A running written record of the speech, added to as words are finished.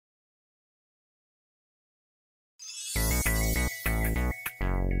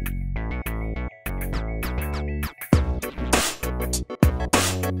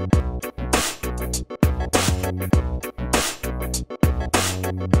I've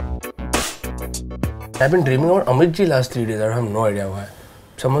been dreaming about Amit ji last 3 days. I have no idea why.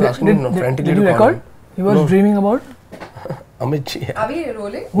 Someone asking me frantically did you to call record? him. He was dreaming about? Amit ji. Are we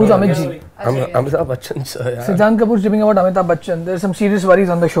rolling? Who's Amit ji? Amitabh Bachchan sir. Yeah. Siddhanth Kapoor is dreaming about Amitabh Bachchan. There's some serious worries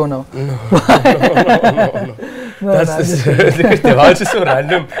on the show now. No. That's just so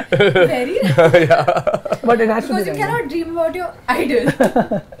random. Very Yeah. But it has to be. Because you cannot dream about your idol.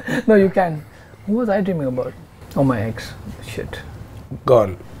 No, you can. Who was I dreaming about? Oh, my ex. Shit.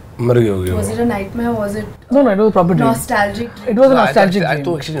 Gone. मर गई होगी. Was it a nightmare or was it No, it was a proper dream. nostalgic dream? It was a nostalgic I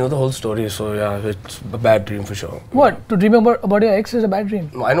dream. actually know the whole story, so yeah, it's a bad dream for sure. What? To dream about your ex is a bad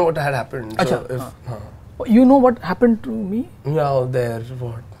dream? No, I know what had happened. So Achha, You know what happened to me? Yeah, there,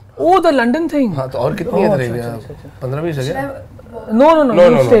 what? Oh, the London thing. हाँ तो और कितनी है तेरे क्या? 15-20 है क्या? No.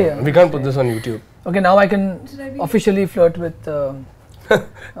 No. Stay here. We can't put this on YouTube. Okay, now I can officially flirt with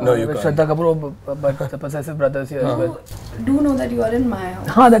No, you with can't. Shraddha Kapoor, but the possessive brothers here as well. Do know that you are in my house.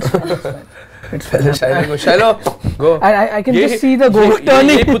 हाँ, that's fine. That's fine. It's fine. Shiloh, go. I can just see the ghost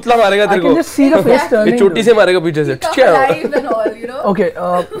turning. ये पुतला मारेगा I तेरे can को. just see the face turning. ये चोटी से मारेगा पीछे से. Come alive and all, you know. Okay,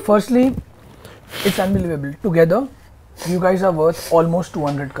 firstly, it's unbelievable. Together, you guys are worth almost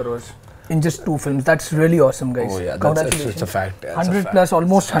 200 crores in just 2 films. That's really awesome, guys. Oh yeah, Congratulations. it's a fact. Yeah, 100 plus,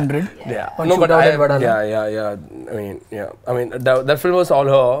 almost 100. Yeah. On No, but Shootout I, and Vada. yeah. I mean, that film was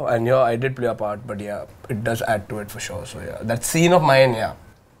all her, and yeah, I did play a part, but yeah, it does add to it for sure. So yeah, that scene of mine, yeah.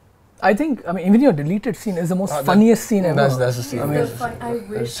 I think, even your deleted scene is the most funniest scene ever. That's the scene. I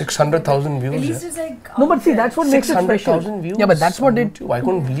wish. 600,000 views. At least it's like. No, but see, that's what makes it special. 600,000 views. Yeah, but that's what it. I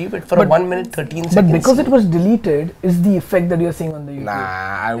couldn't believe it for a 1 minute 13 seconds. But because it was deleted, is the effect that you're seeing on the YouTube.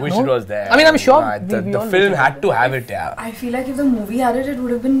 Nah, I wish it was there. I mean, I'm sure the film had to have it, yeah. I feel like if the movie had it, it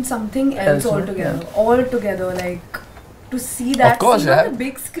would have been something else altogether. Yeah. Altogether, like to see that. Of course, scene on the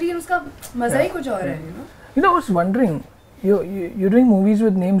big screen, uska maza hi kuch aur hai, you know. You know, I was wondering, you're doing movies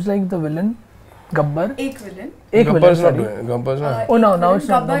with names like The Villain, Gabbar. Ek villain. Gabbar's not doing. Gabbar's not. Oh no, now it's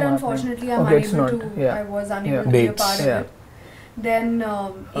not. Gabbar, unfortunately, I'm unable to. Yeah. I was unable to be a part of it. Then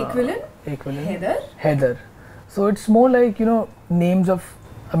Ek villain. Heather. So it's more like, names of.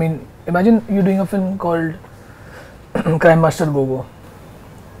 I mean, imagine you doing a film called Crime Master Gogo.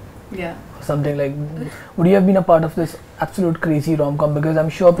 Yeah. Something like, would you have been a part of this absolute crazy rom-com? Because I'm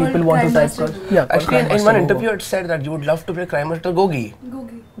sure people want to type. Yeah. Actually, in one interview, it said that you would love to play Crime Master Gogi.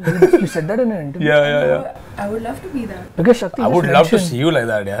 You said that in an interview? Yeah. I would love to be that. Because Shakti I would love to see you like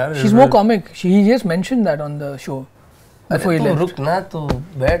that, yeah. She's more comic. He just mentioned that on the show. Before he left. Ruk na to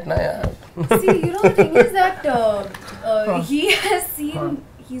बैठ ना यार. See, you know, the thing is that he has seen.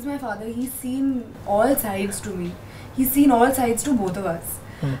 He's my father. He's seen all sides to me. He's seen all sides to both of us.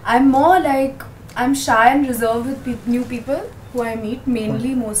 I'm more like, I'm shy and reserved with new people who I meet,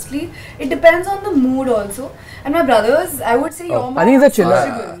 mostly. It depends on the mood also. And my brothers, I would say you're more I think he's a chiller.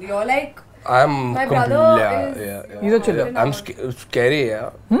 sociable. You're like, my brother is he's a chiller. I'm scary, yeah.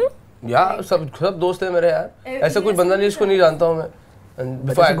 Yeah, सब दोस्त हैं मेरे यार. ऐसा कोई बंदा नहीं जिसको नहीं जानता हूँ मैं.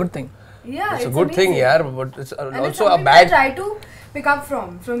 But it's a good thing. Yeah, it's a good thing, यार. But it's also a I bad. try to pick up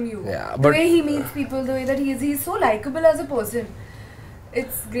from you. Yeah, the way he meets people, the way that he's so likable as a person.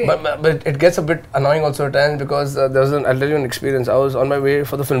 It's great. But it gets a bit annoying also at times because I'll tell you an experience. I was on my way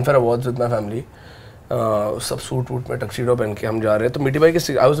for the Filmfare Awards with my family. सब suit वूट में tuxedo पहन के हम जा रहे हैं तो मिठी भाई के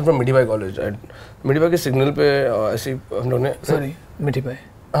आई वाज फ्रॉम मिठी भाई कॉलेज मिठी भाई के सिग्नल पे ऐसे हम लोगों ने सॉरी मिठी भाई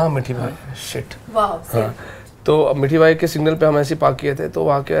हाँ मिठी भाई शिट वाओ हाँ तो मिठी भाई के सिग्नल पे हम ऐसे पार्क किए थे तो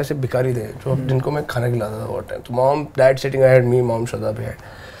वहाँ के ऐसे भिखारी थे जो जिनको मैं खाना खिलाता था वो टाइम तो मॉम डैड सिटिंग अहेड मी मॉम श्रद्धा पे है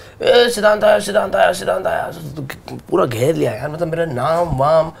सिद्धांत आया तो पूरा घेर लिया यार मतलब मेरा नाम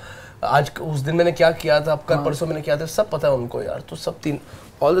वाम आज उस दिन मैंने क्या किया था अब कल परसों मैंने किया था सब पता है उनको यार तो सब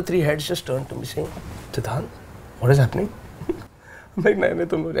all the 3 heads just turned to me saying Siddhanth, what is happening? I'm like nahin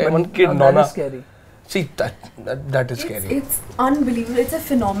tum one kid nona that is scary. See that is scary. It's unbelievable. It's a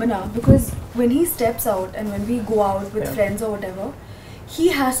phenomena because when he steps out and when we go out with friends or whatever, he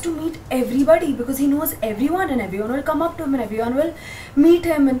has to meet everybody because he knows everyone and everyone will come up to him and everyone will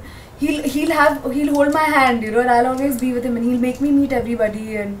meet him and he'll hold my hand, and I'll always be with him and he'll make me meet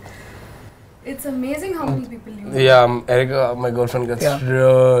everybody and it's amazing how many people you know. Yeah, Erica, my girlfriend gets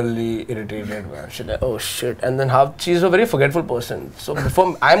really irritated. She's like, oh shit. And then she's a very forgetful person. So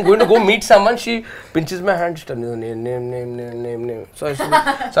before I'm going to go meet someone, she pinches my hand. She tells me name. So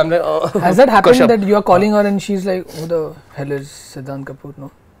I'm like, oh. Has that happened that you are calling her and she's like, who the hell is Siddhanth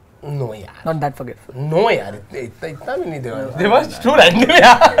Kapoor? No, yaar. Not that forgetful. No, yaar. Itna bhi nahi they were too random,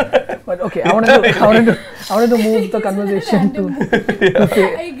 yaar. But okay, I wanted to move the conversation to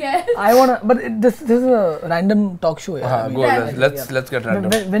I guess. This is a random talk show. Yeah. Go on, let's get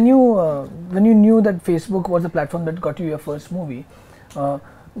random. When you knew that Facebook was the platform that got you your first movie,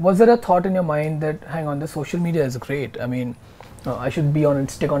 was there a thought in your mind that, hang on, this social media is great. I mean, I should be on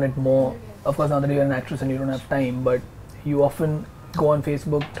it, stick on it more. Of course, now that you're an actress and you don't have time, but you often go on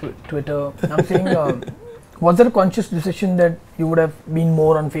Facebook, Twitter. I'm saying, was there a conscious decision that you would have been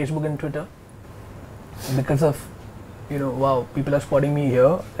more on Facebook and Twitter because of, wow, people are spotting me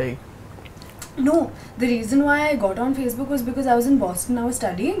here? Like, no, the reason why I got on Facebook was because I was in Boston, I was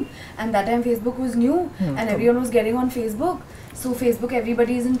studying, and that time Facebook was new and everyone was getting on Facebook. So Facebook,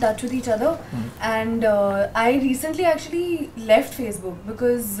 everybody is in touch with each other. And I recently actually left Facebook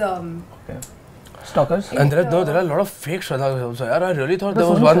because stalkers. And there are a lot of fake Shraddha also. I really thought there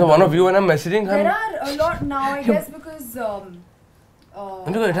was one of you and I'm messaging him. There are a lot now, I guess, because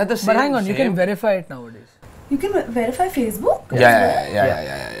it had the same. But hang on, you can verify it nowadays. You can verify Facebook?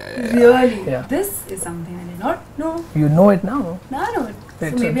 Yeah. Really? Yeah. This is something I did not know. You know it now. Now I know it.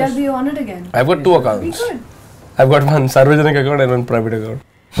 So maybe I'll be on it again. I've got two accounts. We could. I've got one Sarvajanik account and one private account.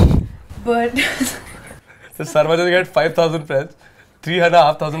 But the Sarvajanik had 5,000 friends,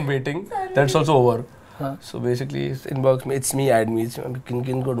 3,500 waiting. That's also over. So basically, inbox me, it's me, add me.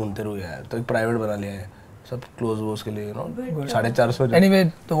 किन को ढूंढते रहो यार. तो एक private बना लिया है. सब close वो उसके लिए, 450.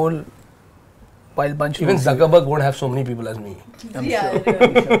 Anyway, the whole pile bunch. Even Zuckerberg won't have so many people as me. yeah,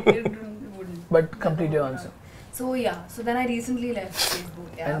 it wouldn't. But complete your answer. So then I recently left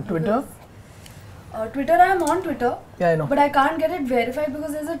Facebook. Yeah, and Twitter? Twitter, I'm on Twitter. Yeah, I know. But I can't get it verified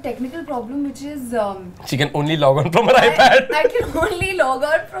because there's a technical problem, which is she can only log on from her iPad. I can only log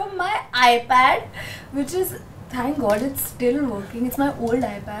on from my iPad, which is, thank God, it's still working. It's my old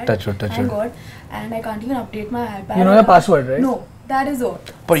iPad. Touch wood. Thank God. And I can't even update my iPad. You know your password, right? No, that is all.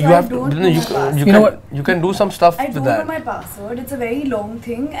 But so you have to. You can do some stuff with that. I don't know my password. It's a very long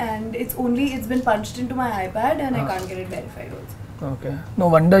thing, and it's been punched into my iPad, and I can't get it verified also. Okay. No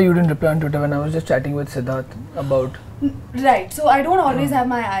wonder you didn't reply on Twitter when I was just chatting with Siddhanth about. Right. So I don't always have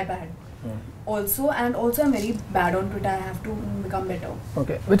my iPad. Also I'm very bad on Twitter. I have to become better.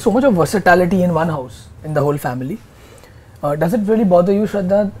 Okay. With so much of versatility in one house, in the whole family, does it really bother you,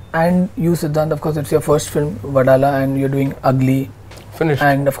 Shraddha, and you, Siddhanth? Of course, it's your first film, Vadala, and you're doing Ugly. Finished.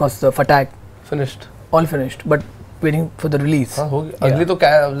 And of course, the Fatak. Finished. All finished, but waiting for the release. Ugly, I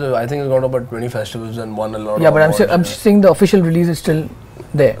think it's gone about 20 festivals and won a lot. Yeah, but I'm saying the official release is still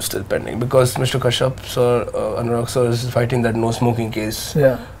there. Still pending because Mr. Kashyap sir, Anurag sir is fighting that no smoking case.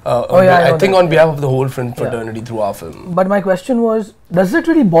 Yeah. I think on behalf of the whole film fraternity through our film. But my question was, does it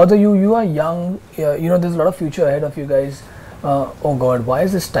really bother you? You are young. There's a lot of future ahead of you guys. Oh God, why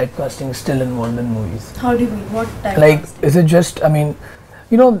is this typecasting still involved in movies? How do you mean? What typecasting? Like, is it just? I mean,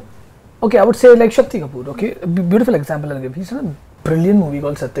 okay, I would say like Shakti Kapoor. Okay, a beautiful example I'll give. He's in a brilliant movie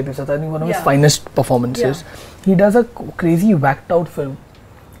called Satya Pe Sat. I think one of his finest performances. Yeah. He does a crazy whacked out film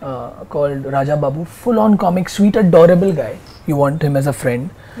called Raja Babu, full on comic, sweet, adorable guy. You want him as a friend.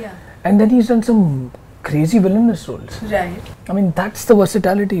 Yeah. And then he's done some crazy villainous roles. Right. I mean, that's the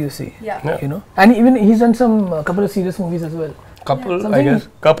versatility you see. Yeah. And even he's done a couple of serious movies as well. I guess.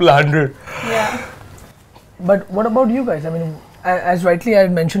 Couple 100. Yeah. But what about you guys? I mean, as rightly I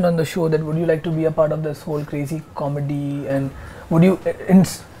had mentioned on the show, that would you like to be a part of this whole crazy comedy, and would you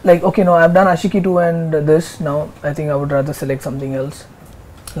I've done Ashiki 2 and this, now I think I would rather select something else,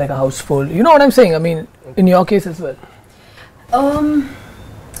 like a house full. You know what I'm saying? I mean, in your case as well.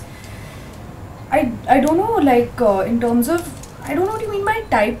 I don't know, in terms of, I don't know what you mean by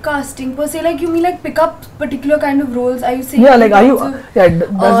typecasting per se. Like, you mean like pick up particular kind of roles? Are you saying? Yeah, like, are you?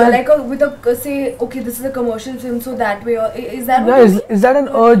 Say, okay, this is a commercial film, so that way, or is that? Yeah, is that an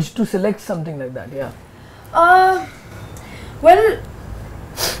urge to select something like that? Yeah. Well,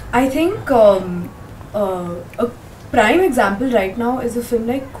 I think a prime example right now is a film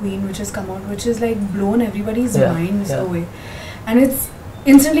like Queen, which has come out, which has like blown everybody's minds away, and it's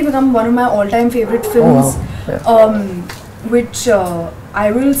instantly become one of my all-time favorite films. Oh, wow. Yeah. Which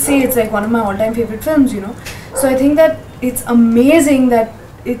I will say it's like one of my all-time favorite films, So I think that it's amazing that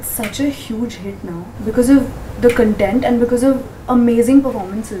it's such a huge hit now because of the content and because of amazing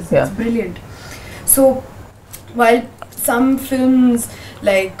performances. Yeah. It's brilliant. So while some films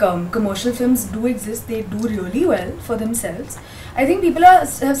like commercial films do exist, they do really well for themselves. I think people have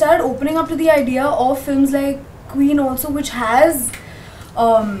started opening up to the idea of films like Queen also, which has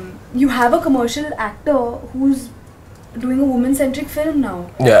you have a commercial actor who's doing a woman-centric film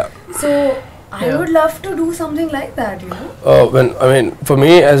now. Yeah. So I would love to do something like that, for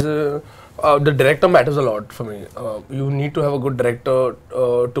me as a The director matters a lot for me. You need to have a good director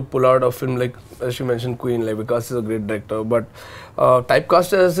to pull out a film like, as you mentioned, Queen. Like, Vikas is a great director, but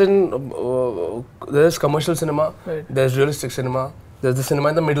typecast as in there's commercial cinema, there's realistic cinema, there's the cinema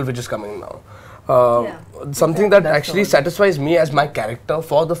in the middle which is coming now. Something that actually satisfies me as my character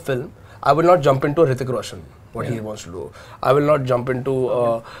for the film. I will not jump into Hrithik Roshan, what he wants to do. I will not jump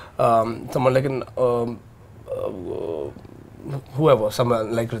into someone like whoever,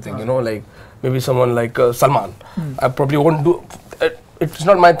 someone like Hrithik, you know, like maybe someone like Salman. I probably won't do. It's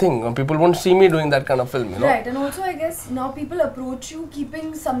not my thing. People won't see me doing that kind of film, you know. Right, and also I guess now people approach you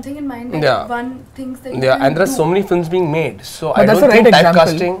keeping something in mind. Like one thinks that you can and there are so many films being made. So but I don't think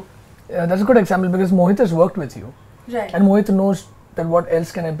typecasting. That's a good example because Mohit has worked with you, right? And Mohit knows that what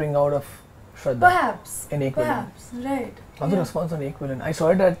else can I bring out of Shraddha. Perhaps. In Equivalent. Perhaps, right. How's the response on Equivalent? I saw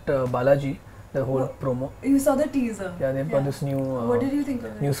it at Balaji. The whole promo. You saw the teaser? Yeah, they've got this new. What did you think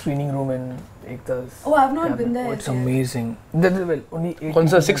of it? New screening room in Ekta's. Oh, I've not been there. Oh, it's amazing. Well, only 8. On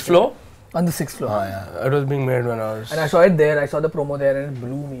the 6th floor? On the 6th floor. Yeah. It was being made when I was. And I saw it there. I saw the promo there, and it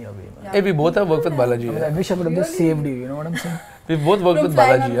blew me away. Yeah. Hey, we both have worked with Balaji. I mean, I wish I would have just saved you. You know what I'm saying? We both worked with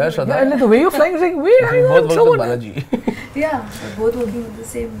Balaji, yeah, Shraddha. Yeah, and the way you're flying is like, wait, we both worked with Balaji. Yeah, we're both working with the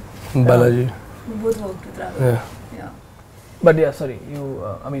same. Balaji. We both worked with Radha. Yeah. But yeah, sorry, you.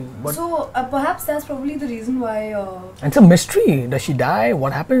 I mean, what? So perhaps that's probably the reason why. And it's a mystery. Does she die?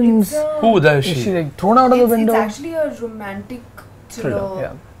 What happens? Who does she? Is she like thrown out of the window? It's actually a romantic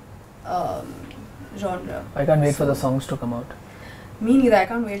thriller genre. I can't wait for the songs to come out. Me neither. I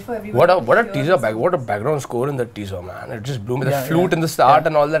can't wait for everyone. What a teaser what a background score in the teaser, man. It just blew me. The flute in the start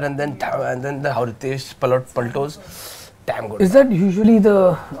and all that, and then how Ritesh paltos. Damn good. Is that usually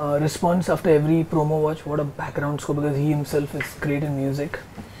the response after every promo watch? What a background score, because he himself is great in music.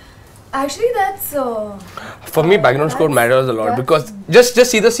 Actually, that's for me. Background score matters a lot because just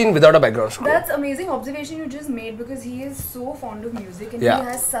see the scene without a background score. That's amazing observation you just made because he is so fond of music and he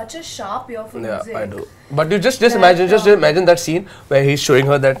has such a sharp ear for music. Yeah, I do. But you just imagine that scene where he's showing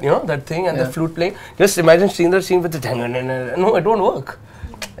her that that thing and the flute playing. Just imagine seeing that scene with the no, it won't work.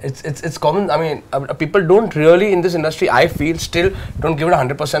 It's common. I mean, people don't really in this industry. I feel still don't give it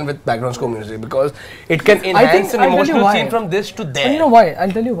 100% with background score music because it can enhance an emotional scene from this to there. And you know why? I'll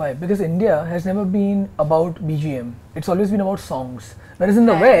tell you why. Because India has never been about BGM. It's always been about songs. Whereas in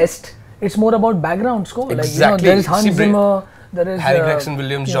the West, it's more about background score. Exactly. Like there is Hans Zimmer. There is Harry Gregson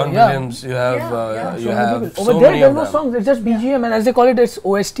Williams, John Williams. You have so many over there are no of them. songs. It's just BGM, and as they call it, it's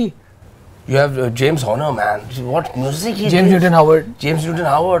OST. You have James Horner, man. What music he James Newton Howard. James Newton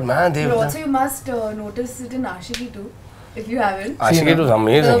Howard, man. But also you must notice it in Ashiki too, if you haven't. Ashiki was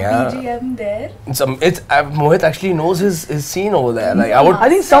amazing, the BGM there. Mohit actually knows his scene over there. Like I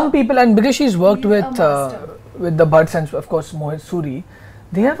think some people, and because she's worked with the Buds and of course Mohit Suri,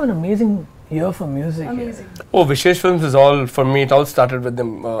 they have an amazing ear for music. Amazing. Oh, Vishesh Films is all for me. It all started with the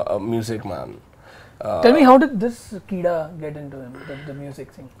music, man. Tell me, how did this Kida get into him, the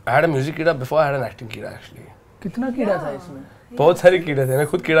music thing? I had a music Kida before I had an acting Kida actually. कितना कीड़ा था इसमें? बहुत सारे कीड़े थे. मैं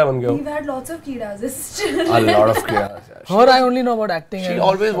खुद कीड़ा बन गया हूँ. We've had lots of Kidas. A lot of Kidas. Her, I only know about acting. She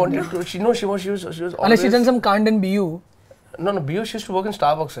always wanted to. She was always. Unless she done some kind in BU. No, BU she used to work in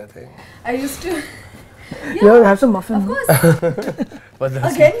Starbucks, I think. I used to. Yeah, have some muffin. Of course. But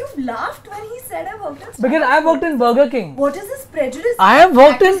again, you laughed when he said I worked in Starbucks. Because I worked in Burger King. What is this prejudice? I have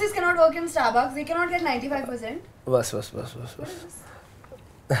worked in. Actresses cannot work in Starbucks. They cannot get 95%. Bas.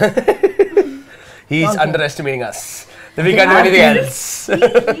 He's underestimating us. We can't do anything else.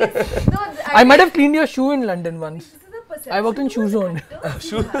 I might have cleaned your shoe in London once. I worked in Shoe Zone.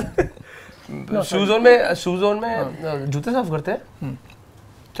 Shoe Zone में जूते साफ करते हैं?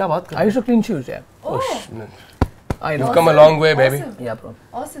 क्या बात कर? I used to clean shoes, yeah. Oh. I know. You've come a long way, baby. Yeah, bro.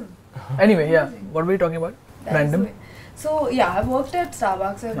 Awesome. Anyway, yeah. What were we talking about? Random. So yeah, I've worked at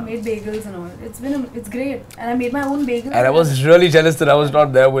Starbucks. I've made bagels and all. It's great, and I made my own bagels. And I was really jealous that I was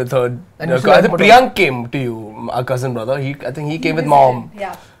not there with her. I think Priyank came to you, our cousin brother. I think he came with mom.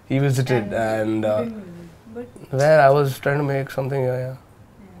 Yeah. He visited and where I was trying to make something.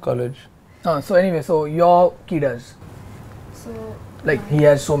 College. So anyway, so your Kidas. So. Like he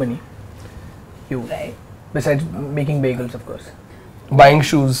has so many. You. Right. Besides making bagels, of course. Buying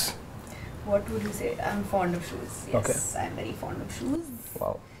shoes. What would you say? I'm fond of shoes. Yes, okay. I'm very fond of shoes.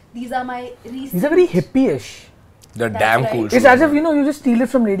 Wow. These are my recent. These are very hippie-ish. They're damn cool shoes. It's as if you just steal it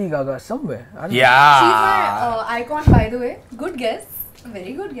from Lady Gaga somewhere. Yeah. She's my icon, by the way. Good guess.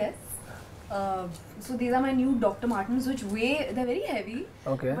 Very good guess. So these are my new Dr. Martens, which they're very heavy.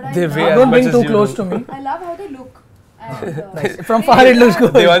 Okay. But don't bring too close to me. I love how they look. And, nice. From far it looks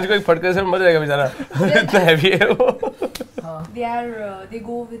good. Devansh को एक फटके से मर जाएगा बेचारा. इतना heavy है वो. They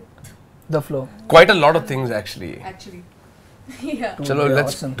go with The flow. Quite a lot of things actually. Actually. Yeah. Chalo, They're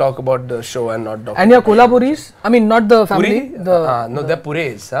let's awesome. talk about the show and not documentary. And your Kolhapuris? I mean, not the family. Puri? No, they're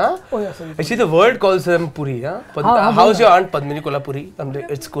Pures, huh? Oh yeah, sorry. Actually, the word calls them Puri, huh? How's your aunt Padmini Kolhapuri?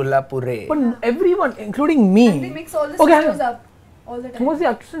 It's Kolhapure. But everyone, including me. And they mix all the Okay, sisters up all the time. Who was the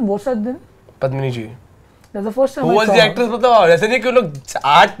actress in Vosad then? Padmini ji. That's the first time Who I was saw the her. actress? बताओ ऐसे नहीं कि वो लोग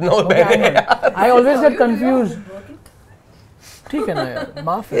 8-9 Okay, I बहनें know. I always get confused. ठीक है ना यार,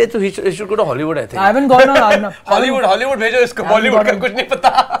 माफ है. ये तो he should go to Hollywood I think. I haven't gone on. Hollywood भेजो इसको Bollywood का कुछ नहीं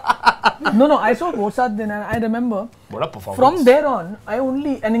पता. No, I saw Vosad then and I remember. बड़ा performance. From there on, I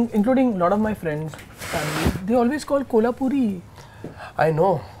only, and including a lot of my friends, family, they always call Kolhapuri. I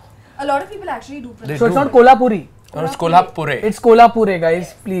know. A lot of people actually do. They So it's do. not Kolhapuri. No, it's Kolhapure. It's Kolhapure,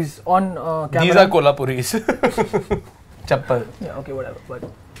 guys. Please on camera. These are Kolhapuris. Chappal. Yeah. Okay. Whatever. But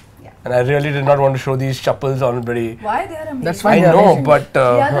And I really did not want to show these chappals on very. Why they are amazing? that's I fine. they're know, amazing. but They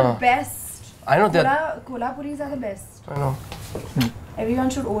are the best. I know they're. Kolhapuris are the best. I know. Everyone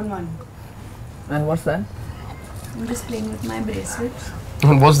should own one. And what's that? I'm just playing with my bracelet.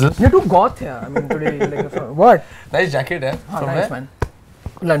 What's this? You're too goth here. I mean today, like what? Nice jacket, eh? Ah, From nice where? man.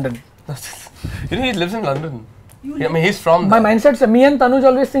 London. You know he lives in London. You I mean he's from. My there. mindset's me and Tanuj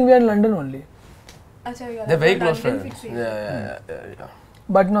always think we are in London only. Acha, you're They're very London close friends. fixation. Yeah.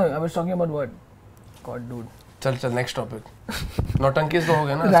 But no, I was talking about what? God, dude. चल next topic. Nautanki तो हो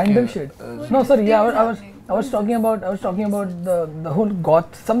गया ना. Random इसके- shit. No, sorry. Yeah, I was talking about the whole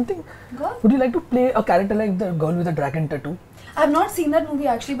goth something. Goth? Would you like to play a character like the girl with the dragon tattoo? I've not seen that movie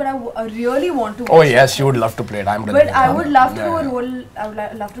actually, but I really want to. Oh watch yes, it. you would love to play it. I'm But I would love to do a Yeah. role. I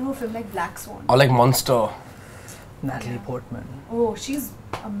would love to do a film like Black Swan. Or like Monster. Natalie Portman. Oh, she's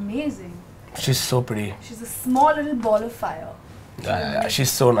amazing. She's so pretty. She's a small little ball of fire. Yeah,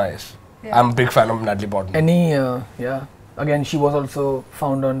 she's so nice. Yeah. I'm a big fan of Natalie Portman. Any yeah. Again, she was also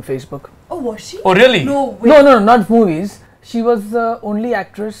found on Facebook. Oh, was she? Oh really? No way. No, not movies. She was the only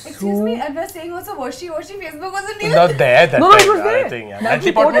actress Excuse who. me, and we're saying also was she? Facebook wasn't even. Not there. That No, time, it was I there. think, yeah. Natalie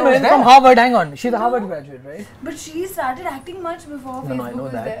Natalie Portman was from there. Harvard. Hang on, she's a Harvard graduate, right? But she started acting much before No, Facebook I know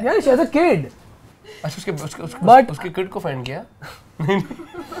was that. there. Yeah, she was a kid. अच्छा But- उसके kid को find किया?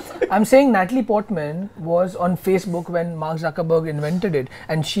 I'm saying Natalie Portman was on Facebook when Mark Zuckerberg invented it,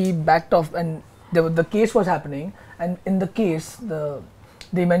 and she backed off, and the case was happening, and in the case,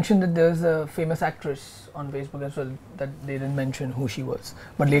 they mentioned that there's a famous actress on Facebook as well that they didn't mention who she was,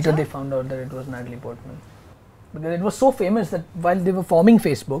 but later they found out that it was Natalie Portman because it was so famous that while they were forming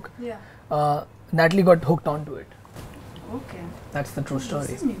Facebook, Yeah. Natalie got hooked onto it. Okay. That's the true story.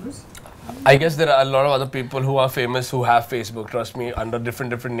 This is news. I guess there are a lot of other people who are famous who have Facebook. Trust me, under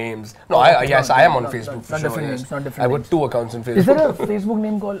different names. No, I am on Facebook for not sure. different Yes. names, not different I've got names. 2 accounts on Facebook. Is there a Facebook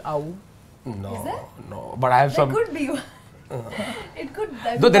name called Au? No, Is there? no. But I have There some. could be. It could.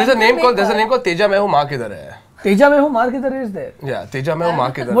 No, there is a name called. There's a name called Teja मैं हूँ माँ किधर है. Teja mein hu, Mark idhar is there. Yeah, Teja मैं हूँ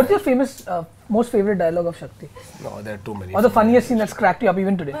माँ किधर What's है. your famous, most favorite dialogue of Shakti? No, there are too many. Or the funniest scene that's cracked you up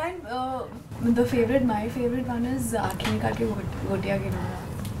even today? Mine, my favorite one is आँखें निकाल के गोटियाँ गिनाना.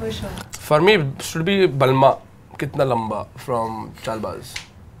 For sure. For me, it should be Balma. कितना लंबा from Chalbaz.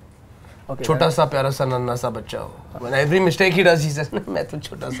 Okay. छोटा सा प्यारा सा नन्ना सा बच्चा हो. When every mistake he does, he says, मैं तो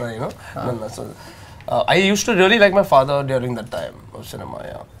छोटा सा, you know, नन्ना सा. I used to really like my father during that time of cinema.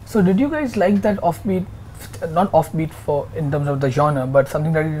 Yeah. So did you guys like that offbeat, not offbeat for in terms of the genre, but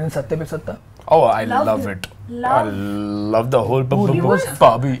something that you did in Satya Pe Satta? Oh, I Loved love it. it. I love the whole he was-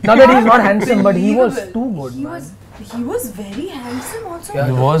 Bobby. Not that he's not handsome, but he was Unbelievable. too good, man. He was very handsome also. Yeah.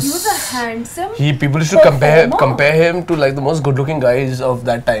 He was. He was a handsome. People used to compare performer. him to like the most good-looking guys of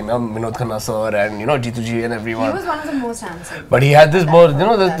that time. Vinod Khanna sir and you know Jeetu ji and He everyone. was one of the most handsome. But he had this more, you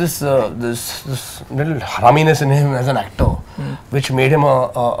know, this little haraminess in him as an actor, which made him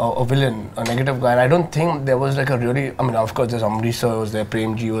a villain, a negative guy. And I don't think there was like a really. I mean, of course, there's Amrish sir was there,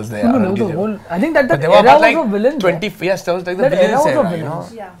 Prem ji was there. No, there Anand was ji a there. whole. I think that But that there were era about was like a villain. 20. Yes, there was like the That era villains was a era, you villain. know.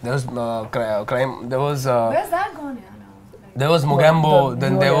 Yeah. There was crime. There was. Where's that gone? Yeah, now. There was Mogambo, the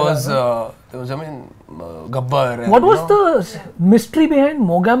then new there era, was, no? Gabbar. What was the mystery behind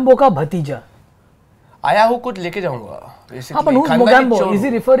Mogambo ka bhatija? आया हूँ कुछ लेके जाऊँगा. हाँ, Basically, but who's खानदानी Mogambo? चोर Is he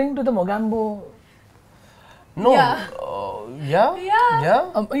हूँ. referring to the Mogambo? No. Yeah. Yeah. Yeah.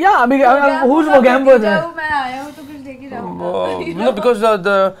 Yeah. Yeah, I mean, who's Mogambo then? मैं आया हूँ तो कुछ लेके जाऊँगा. No, because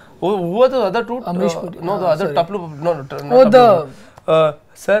the who were the other two? Amrish Puri. No, the other sorry. Taplu. No, not Oh, Taplu. the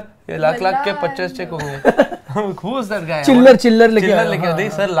sir ये लाख के 50 check होंगे. Who is that guy? चिल्लर लेके नहीं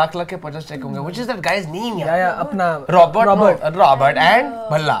सर लाख के 50 चेक होंगे. Which is that guy's name? Yeah, अपना Robert and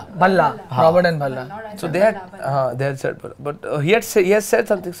Bhalla. Robert and Bhalla. So they had said, but he has said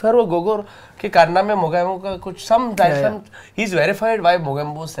something. Sir, वो गोगोर के कारनामे मोगैम्बो का कुछ some he's verified why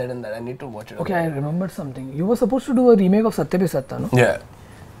Mogambo said in that. I need to watch it. Okay, I remembered something. You were supposed to do a remake of Satya Pe Satta, no? Yeah.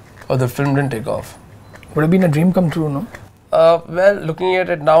 Oh, the film didn't take off. Would have been a dream come true, no? Well, looking at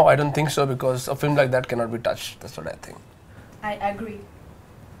it now, I don't think so because a film like that cannot be touched. That's what I think. I agree.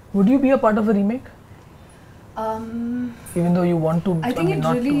 Would you be a part of a remake? Even though you want to. I think it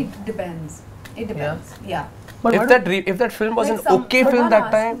really depends. It depends. Yeah. But if that film was an okay film that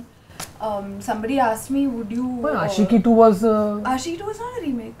time. Somebody asked me, would you? Well, Ashiki 2 was. Ashiki 2 was not a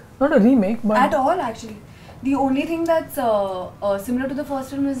remake. Not a remake, but. At all, actually. The only thing that's similar to the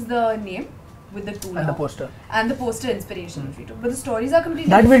first film is the name. With the two and the poster. And the poster inspiration which we took. But the stories are completely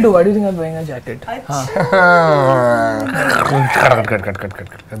that will do. Why do you think I'm wearing a jacket? cut.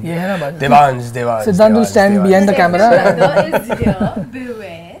 ये है ना बात. Devansh. Siddhanth will stand behind the camera. Brother is here.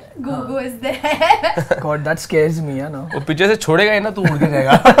 Beware. Gogo is there. God, that scares me, yeah, no. वो पीछे से छोड़ेगा ही ना तू उड़ के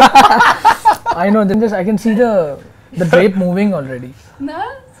जाएगा. I know. Then just I can see the drape moving already. No.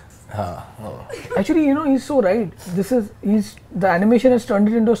 Actually, you know, he's so right. The animation has turned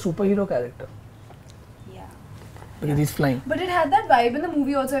it into a superhero character. Yeah. Because he's flying. But it had that vibe in the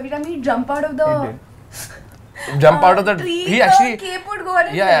movie also. Every time he'd jump out of the tree, he actually cape would go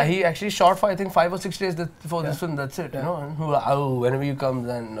out. Yeah, he actually shot for I think 5 or 6 days before this one. That's it. You know, whenever you come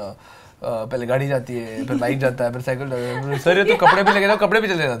then. पहले गाड़ी जाती है, फिर bike जाता है, फिर cycle जाता है, सर ये तो कपड़े भी लगे ना, कपड़े भी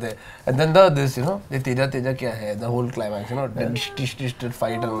चले जाते हैं, and then this you know, ये तेजा क्या है, the whole climax, you know, the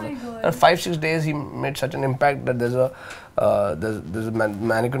fight and 5-6 days he made such an impact that there's a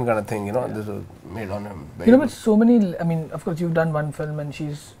mannequin kind of thing, you know, there's a made on him. You know, but so many, I mean, of course you've done one film and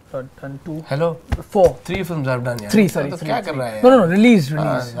she's done 2. Hello. 4. 3 films I've done. 3, sorry. तो क्या कर रहा है? No, released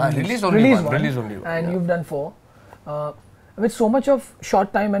only one. And you've done 4. With so much of short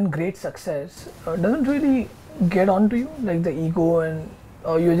time and great success, doesn't really get onto you, like the ego and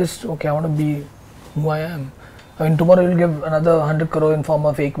you're just okay. I want to be who I am. I mean, tomorrow you'll give another 100 crore in form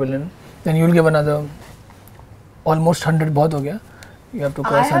of fake villain, then you'll give another almost 100. बहुत हो गया. You have to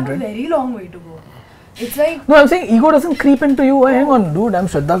cross 100. I have a very long way to go. It's like no, I'm saying ego doesn't creep into you. Hang on, dude. I'm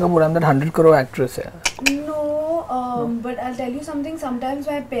Shraddha Kapoor. I'm that 100 crore actress. No, but I'll tell you something. Sometimes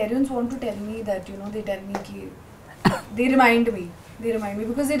my parents want to tell me that they tell me ki. They remind me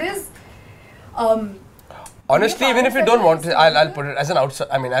because it is honestly, even if you don't want it, I'll put it as an outside,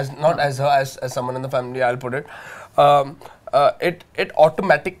 I mean, as not as her, as someone in the family, I'll put it. It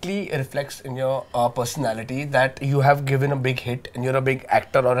automatically reflects in your personality that you have given a big hit and you're a big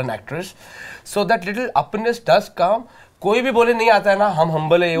actor or an actress, so that little upperness does come. कोई भी बोले नहीं आता है ना, हम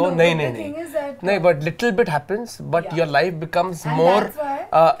humble है वो, नहीं, but little bit happens, but your life becomes more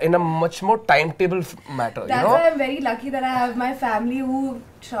in a much more timetable matter. That's why I'm very lucky that I have my family who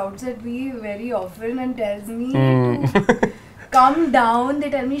shouts at me very often and tells me to come down. They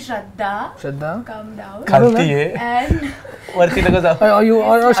tell me Shraddha, come down. खाती है and मरती लगा था.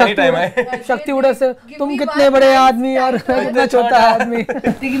 और शक्ति उड़ा से तुम कितने बड़े आदमी और कितना छोटा आदमी.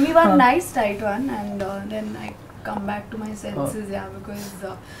 They give me one nice tight one and then I come back to my senses, because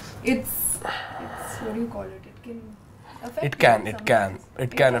it's what do you call it? It can affect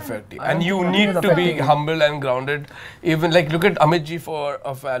it can affect you, and you need to be humble and grounded. Even like look at Amit ji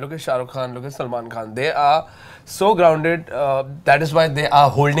look at Shah Rukh Khan, look at Salman Khan. They are so grounded. That is why they are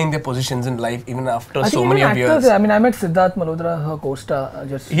holding their positions in life even after so many years. I mean, I met Siddharth Malhotra, her co-star,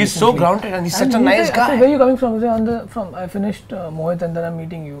 just. He's recently. So grounded and he's such a nice guy. Where are you coming from? I finished Mohit and then I'm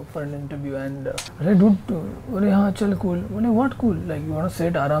meeting you for an interview and I said, dude, हाँ चल cool. What cool? Like you want to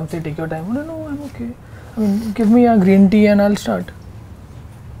sit, आराम से take your time. No, I'm okay. I mean, give me a green tea and I'll start.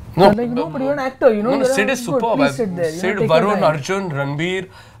 No, but you're an actor, you know. No, Sid is superb. Sid, Varun, Arjun, Ranveer.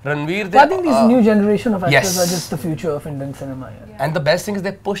 I think this new generation of actors are just the future of Indian cinema. Yeah. And the best thing is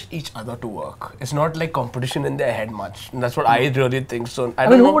they push each other to work. It's not like competition in their head much. And that's what I really think. So I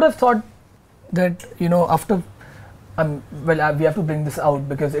mean, who would have thought that after, we have to bring this out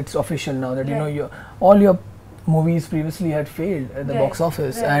because it's official now that all your movies previously had failed at the box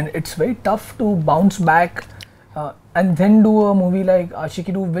office, and it's very tough to bounce back and then do a movie like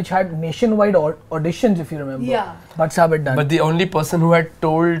Ashiki 2, which had nationwide auditions, if you remember. Yeah. But Sabit done. But the only person who had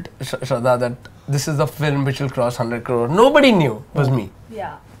told Shraddha that this is the film which will cross 100 crore, nobody knew, was me.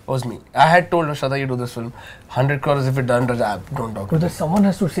 Yeah. Was me. I had told Shraddha, you do this film, 100 crores if it done, don't talk. But someone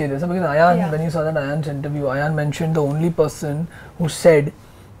has to say this, because Ayan, when you saw that Ayan's interview, Ayan mentioned the only person who said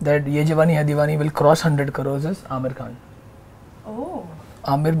that Ye Jawani Hai Diwani will cross 100 crores is Amir Khan. Oh.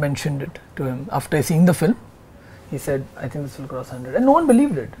 Amir mentioned it to him after seeing the film. He said, I think this will cross 100. And no one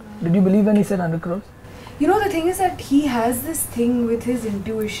believed it. Did you believe when he said 100 crores? You know, the thing is that he has this thing with his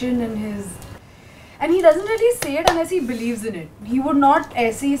intuition and he doesn't really say it unless he believes in it. He would not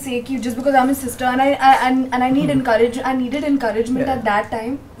say ki just because I'm his sister and I needed encouragement at that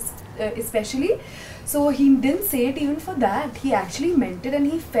time, especially. So he didn't say it even for that. He actually meant it and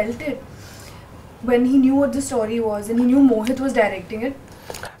he felt it when he knew what the story was and he knew Mohit was directing it.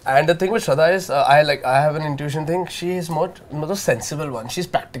 And the thing with Shraddha is, I have an intuition thing. She is more sensible one. She's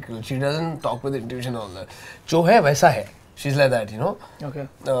practical. She doesn't talk with intuition all that. जो है वैसा है. She's like that, you know. Okay.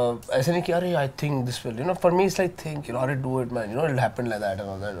 ऐसे नहीं कि अरे I think this will, you know. For me it's like think, you know, अरे do it man, you know, it'll happen like that and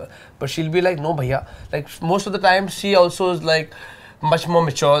all that. But she'll be like, no भैया. Like most of the time she also is like much more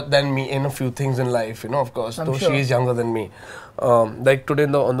mature than me in a few things in life, you know, of course. Though she is younger than me. Like today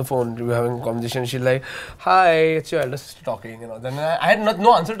on the phone, we were having a conversation. She's like, "Hi, it's your elder sister talking," you know. Then I had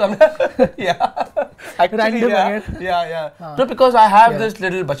no answer to her. Yeah, actually, yeah. No, because I have this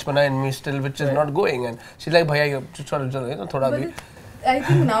little bachpana in me still, which is not going. And she's like, "Bhaiya, you know, thoda bhi." I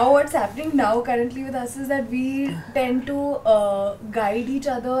think now what's happening now currently with us is that we tend to guide each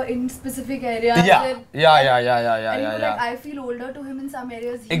other in specific areas. Yeah. Like I feel older to him in some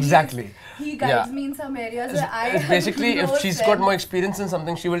areas. He guides me in some areas. It's basically if she's got more experience in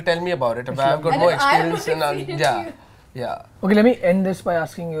something, she will tell me about it. If I've got more experience in yeah. Okay, let me end this by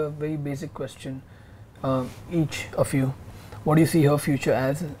asking you a very basic question. Each of you. What do you see her future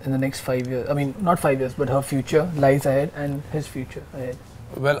as in the next 5 years? I mean, not 5 years, but her future lies ahead and his future ahead.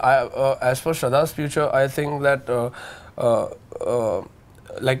 Well, as for Shraddha's future, I think that,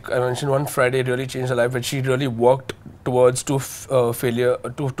 like I mentioned, One Friday really changed her life, but she really worked towards two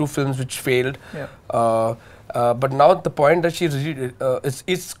films which failed. Yeah. But now the point that she really,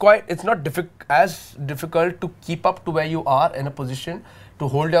 it's not as difficult to keep up to where you are in a position to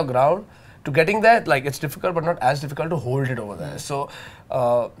hold your ground. To getting there, like it's difficult, but not as difficult to hold it over there. So,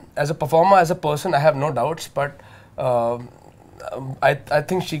 as a performer, as a person, I have no doubts. But I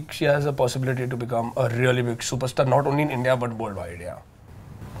think she has a possibility to become a really big superstar, not only in India but worldwide. Yeah.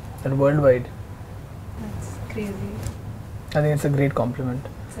 And worldwide. That's crazy. I think it's a great compliment.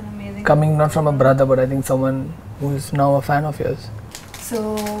 It's an amazing. Coming not from a brother, but I think someone who is now a fan of yours.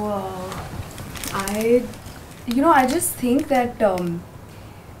 So, I just think that.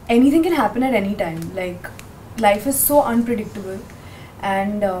 Anything can happen at any time. Like, life is so unpredictable,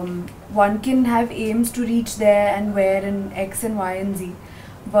 and one can have aims to reach there and where in X and Y and Z.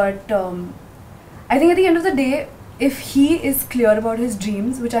 But I think at the end of the day, if he is clear about his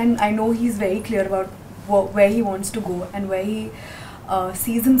dreams, which I know he's very clear about where he wants to go and where he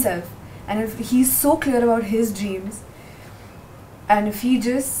sees himself, and if he's so clear about his dreams, and if he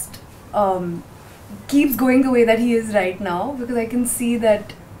just keeps going the way that he is right now, because I can see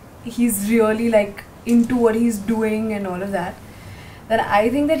that he's really like into what he's doing and all of that, then I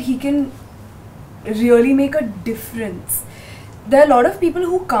think that he can really make a difference. There are a lot of people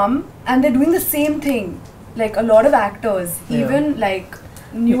who come and they're doing the same thing, like a lot of actors, even like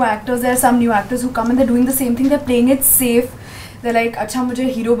new actors. There are some new actors who come and they're doing the same thing, they're playing it safe. They're like, अच्छा मुझे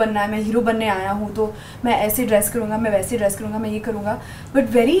hero बनना है, मैं hero बनने आया हूँ, तो मैं ऐसे ड्रेस करूँगा, मैं वैसे ड्रेस करूँगा, मैं ये करूँगा.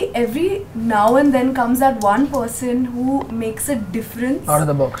 But every now and then comes that one person who makes a difference. Out of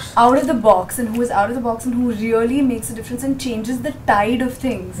the box, and who is out of the box and who really makes a difference and changes the tide of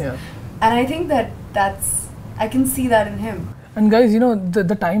things. Yeah. And I think I can see that in him. And guys, you know,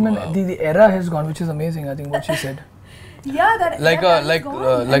 the time and the era has gone, which is amazing. I think what she said. Yeah, that like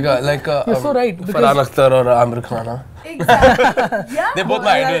you're so right. Farhan Akhtar or Amir Khan. Exactly. Yeah. They're both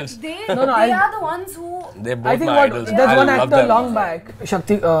my idols. They are the ones who. They're both I think my idols. There's one actor long back.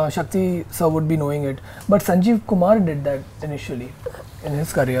 Shakti sir would be knowing it, but Sanjeev Kumar did that initially in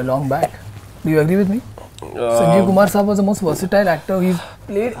his career long back. Do you agree with me? Sanjeev Kumar sir was the most versatile actor. He's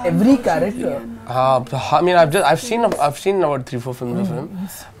played every character. I mean, I've seen about 3-4 films of him,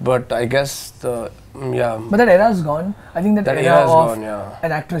 but I guess But that era is gone. I think that era of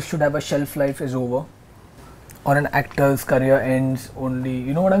an actress should have a shelf life is over, or an actor's career ends only.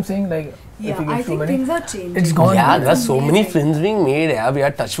 You know what I'm saying? Like, I think things are changing. It's gone. Yeah, there's so many films being made. Yeah, we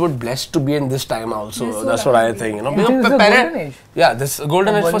are touchwood blessed to be in this time also. That's what I think. You know, this is the golden age. Yeah, this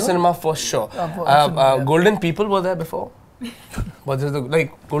golden age for cinema for sure. Golden People were there before. But there's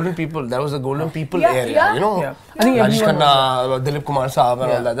golden people. That was the golden people area. You know, I think Rajesh Khanna, Dilip Kumar Saab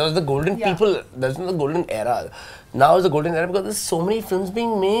and all that. That was the golden people. That's not the golden era. Now is the golden era because there's so many films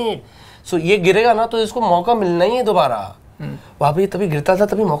being made. So ये गिरेगा ना तो इसको मौका मिलना ही है दोबारा. वहाँ पे तभी गिरता था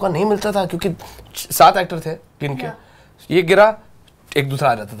तभी मौका नहीं मिलता था क्योंकि 7 एक्टर थे गिन के. ये गिरा एक दूसरा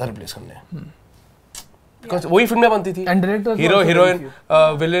आ जाता था रिप्लेस करने. Because वही फिल्में बनती थी. And directors Hero, also very heroine, few.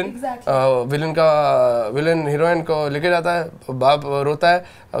 villain, Exactly. villain heroine को लेके जाता है, बाप रोता है,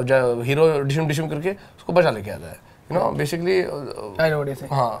 और hero डिशम करके उसको बचा लेके आता है. You know, basically. I know what you're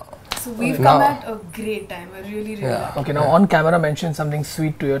saying. हाँ. So we've come at a great time. I really like Okay, now on camera mention something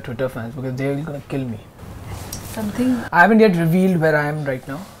sweet to your Twitter fans because they're gonna kill me. something. I haven't yet revealed where I am right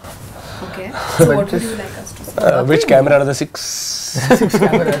now. Okay. So what would you like us to say? Which camera are the 6? 6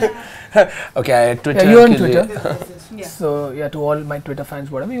 cameras. Okay, Twitter. Yeah, you're on Twitter. Yeah. So yeah, to all my Twitter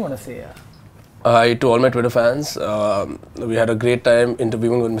fans, whatever you want to say. Yeah. To all my Twitter fans, we had a great time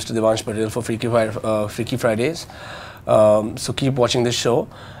interviewing with Mr. Devansh Patel for Freaky Fridays. So keep watching this show,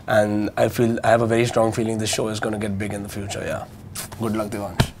 and I have a very strong feeling this show is going to get big in the future. Yeah, good luck,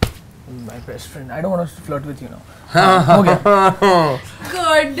 Devansh. My best friend. I don't want to flirt with you now. Okay.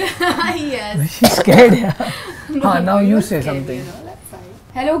 Good. Yes. She's scared. Yeah. No, now you you're say scared, something. you know, that's fine.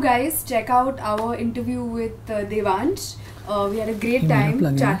 Hello guys, check out our interview with Devansh. We had a great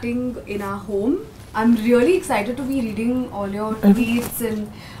time chatting in our home. I'm really excited to be reading all your tweets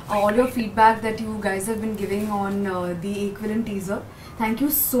and all your feedback that you guys have been giving on the Equivalent teaser. Thank you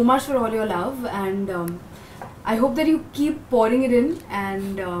so much for all your love, and I hope that you keep pouring it in,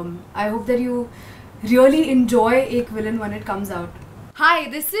 and I hope that you really enjoy Equivalent when it comes out. Hi,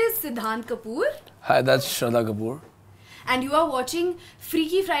 this is Siddhanth Kapoor. Hi, that's Shraddha Kapoor. And you are watching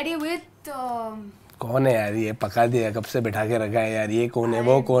Freaky Friday with... कौन है यार ये पका दिया कब से बैठा के रखा है यार ये कौन है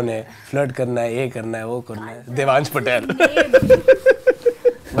वो कौन है फ्लर्ट करना है ये करना है वो करना है Devansh Patel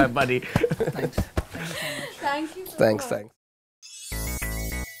my buddy Thank you so thanks much. Thanks.